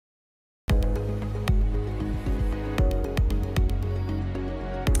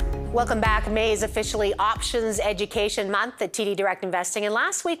Welcome back. May is officially Options Education Month at TD Direct Investing. And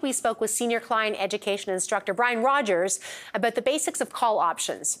last week we spoke with senior client education instructor Bryan Rogers about the basics of call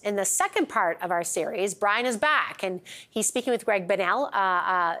options. In the second part of our series, Bryan is back and he's speaking with Greg Bennell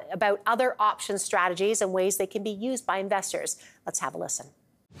about other option strategies and ways they can be used by investors. Let's have a listen.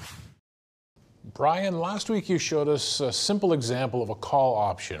 Bryan, last week you showed us a simple example of a call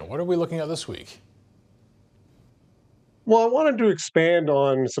option. What are we looking at this week? Well, I wanted to expand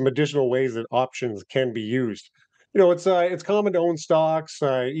on some additional ways that options can be used. It's common to own stocks,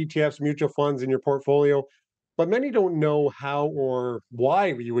 ETFs, mutual funds in your portfolio, but many don't know how or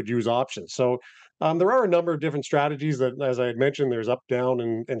why you would use options. So there are a number of different strategies that, as I had mentioned, there's up, down,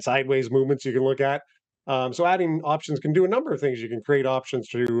 and sideways movements you can look at. So adding options can do a number of things. You can create options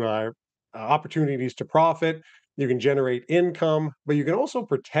to opportunities to profit. You can generate income, but you can also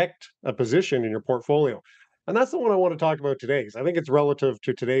protect a position in your portfolio. And that's the one I want to talk about today, 'cause I think it's relative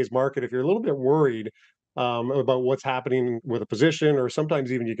to today's market. If you're a little bit worried about what's happening with a position, or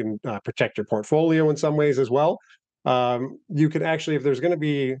sometimes even you can protect your portfolio in some ways as well. You can actually, if there's going to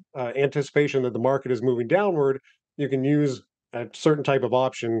be anticipation that the market is moving downward, you can use a certain type of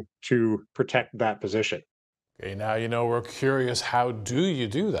option to protect that position. Okay, now we're curious, how do you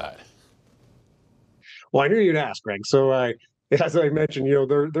do that? Well, I knew you'd ask, Greg. So as I mentioned,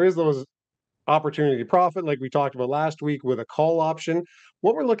 there is those opportunity to profit, like we talked about last week with a call option.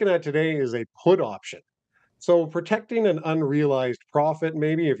 What we're looking at today is a put option. So protecting an unrealized profit,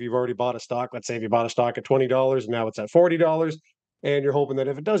 maybe if you've already bought a stock, let's say if you bought a stock at $20 and now it's at $40, and you're hoping that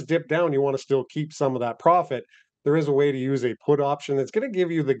if it does dip down, you want to still keep some of that profit. There is a way to use a put option that's going to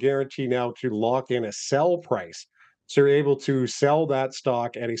give you the guarantee now to lock in a sell price. So you're able to sell that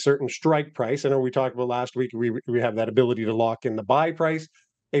stock at a certain strike price. I know we talked about last week, we have that ability to lock in the buy price.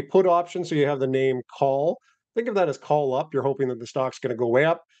 A put option, so you have the name call. Think of that as call up. You're hoping that the stock's going to go way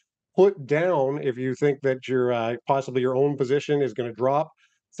up. Put down, if you think that your possibly your own position is going to drop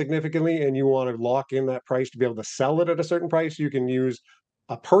significantly and you want to lock in that price to be able to sell it at a certain price, you can use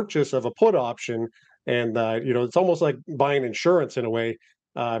a purchase of a put option. And it's almost like buying insurance in a way.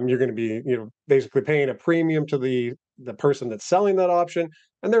 You're going to be, basically paying a premium to the person that's selling that option,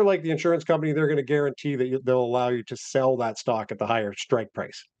 and they're like the insurance company. They're going to guarantee that they'll allow you to sell that stock at the higher strike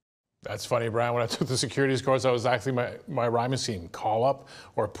price. That's funny, Bryan. When I took the securities course, that was actually my rhyming scheme: call up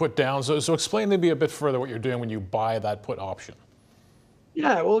or put down. So explain to me a bit further what you're doing when you buy that put option.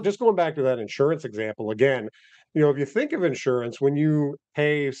 Yeah, well, just going back to that insurance example again, if you think of insurance, when you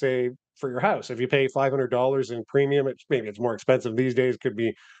pay, say, for your house, if you pay $500 in premium, maybe it's more expensive these days, could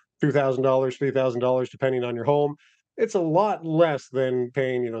be $2,000, $3,000, depending on your home. It's a lot less than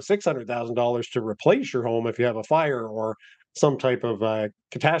paying, $600,000 to replace your home if you have a fire or some type of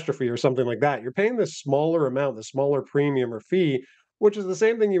catastrophe or something like that. You're paying this smaller amount, the smaller premium or fee, which is the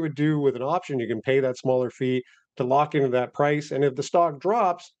same thing you would do with an option. You can pay that smaller fee to lock into that price. And if the stock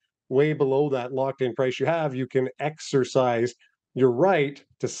drops way below that locked in price you have, you can exercise your right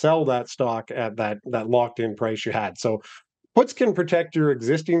to sell that stock at that locked in price you had. So puts can protect your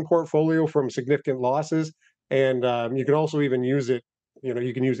existing portfolio from significant losses. And you can also even use it,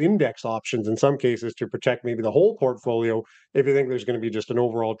 you can use index options in some cases to protect maybe the whole portfolio if you think there's going to be just an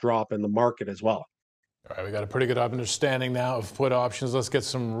overall drop in the market as well. All right, we got a pretty good understanding now of put options. Let's get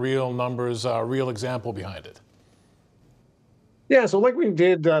some real numbers, real example behind it. Yeah, so like we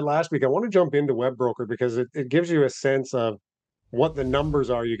did last week, I want to jump into WebBroker because it gives you a sense of what the numbers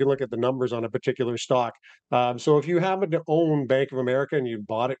are. You can look at the numbers on a particular stock. So if you happen to own Bank of America and you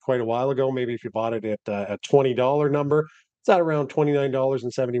bought it quite a while ago, maybe if you bought it at a $20 number, it's at around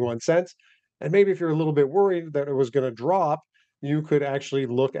 $29.71. And maybe if you're a little bit worried that it was going to drop, you could actually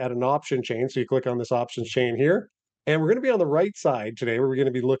look at an option chain. So you click on this options chain here, and we're going to be on the right side today. We're going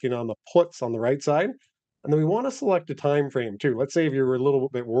to be looking on the puts on the right side. And then we want to select a time frame too. Let's say if you were a little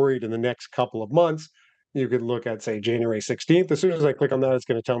bit worried in the next couple of months, you could look at, say, January 16th. As soon as I click on that, it's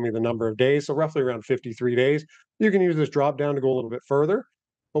going to tell me the number of days. So roughly around 53 days. You can use this drop down to go a little bit further.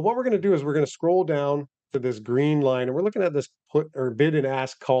 But what we're going to do is we're going to scroll down to this green line, and we're looking at this put or bid and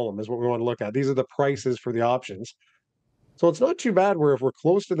ask column is what we want to look at. These are the prices for the options. So it's not too bad where if we're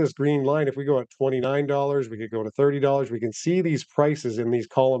close to this green line, if we go at $29, we could go to $30. We can see these prices in these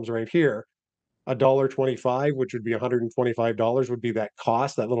columns right here. $1.25, which would be $125, would be that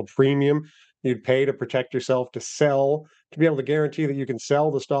cost, that little premium you'd pay to protect yourself to sell, to be able to guarantee that you can sell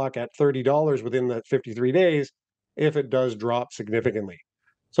the stock at $30 within that 53 days if it does drop significantly.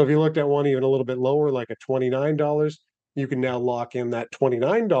 So if you looked at one even a little bit lower, like a $29, you can now lock in that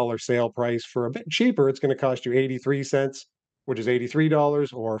 $29 sale price for a bit cheaper. It's going to cost you 83 cents, which is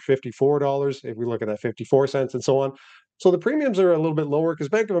 $83, or $54 if we look at that 54 cents and so on. So the premiums are a little bit lower because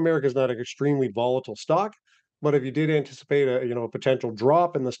Bank of America is not an extremely volatile stock. But if you did anticipate a potential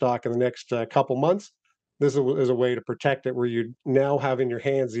drop in the stock in the next couple months, this is a way to protect it, where you now have in your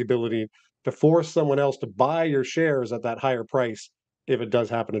hands the ability to force someone else to buy your shares at that higher price if it does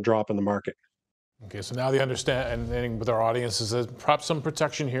happen to drop in the market. Okay, so now the understanding with our audience is that perhaps some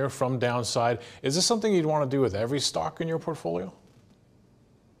protection here from downside. Is this something you'd want to do with every stock in your portfolio?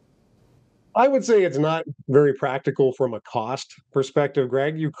 I would say it's not very practical from a cost perspective,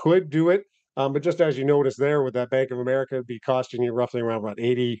 Greg. You could do it, but just as you noticed there with that Bank of America, it'd be costing you roughly around about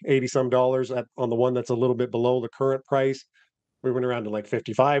 80 some dollars on the one that's a little bit below the current price. We went around to like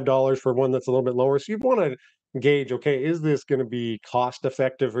 $55 for one that's a little bit lower. So you'd want to gauge, okay, is this going to be cost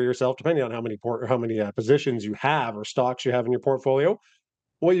effective for yourself, depending on how many positions you have or stocks you have in your portfolio.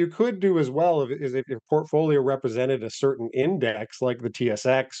 What you could do as well is if your portfolio represented a certain index, like the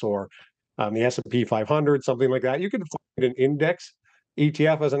TSX or the S&P 500, something like that, you could find an index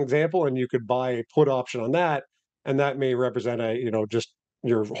ETF as an example, and you could buy a put option on that, and that may represent just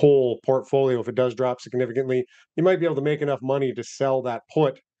your whole portfolio. If it does drop significantly, you might be able to make enough money to sell that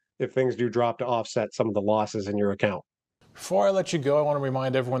put if things do drop, to offset some of the losses in your account. Before I let you go, I want to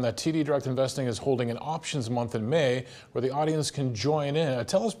remind everyone that TD Direct Investing is holding an options month in May where the audience can join in.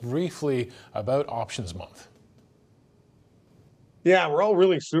 Tell us briefly about Options Month. Yeah, we're all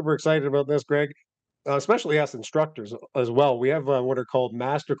really super excited about this, Greg, especially us instructors as well. We have what are called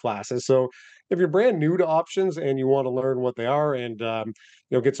master classes. So if you're brand new to options and you want to learn what they are and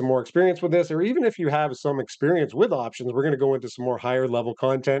get some more experience with this, or even if you have some experience with options, we're going to go into some more higher level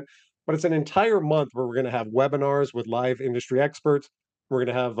content. But it's an entire month where we're going to have webinars with live industry experts. We're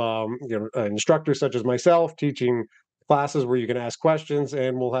going to have instructors such as myself teaching classes where you can ask questions,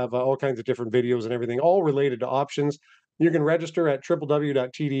 and we'll have all kinds of different videos and everything, all related to options. You can register at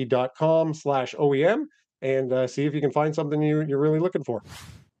www.td.com/OEM and see if you can find something you're really looking for.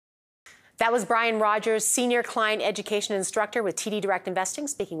 That was Bryan Rogers, Senior Client Education Instructor with TD Direct Investing,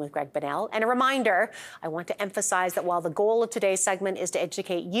 speaking with Greg Bunnell. And a reminder, I want to emphasize that while the goal of today's segment is to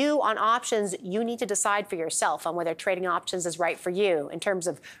educate you on options, you need to decide for yourself on whether trading options is right for you in terms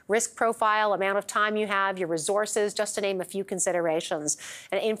of risk profile, amount of time you have, your resources, just to name a few considerations.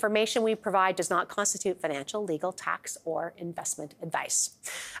 And information we provide does not constitute financial, legal, tax, or investment advice.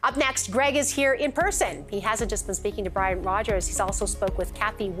 Up next, Greg is here in person. He hasn't just been speaking to Bryan Rogers. He's also spoke with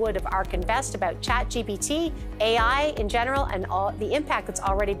Kathy Wood of ARK Invest about ChatGPT, AI in general, and all the impact that's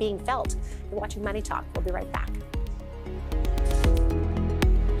already being felt. You're watching Money Talk. We'll be right back.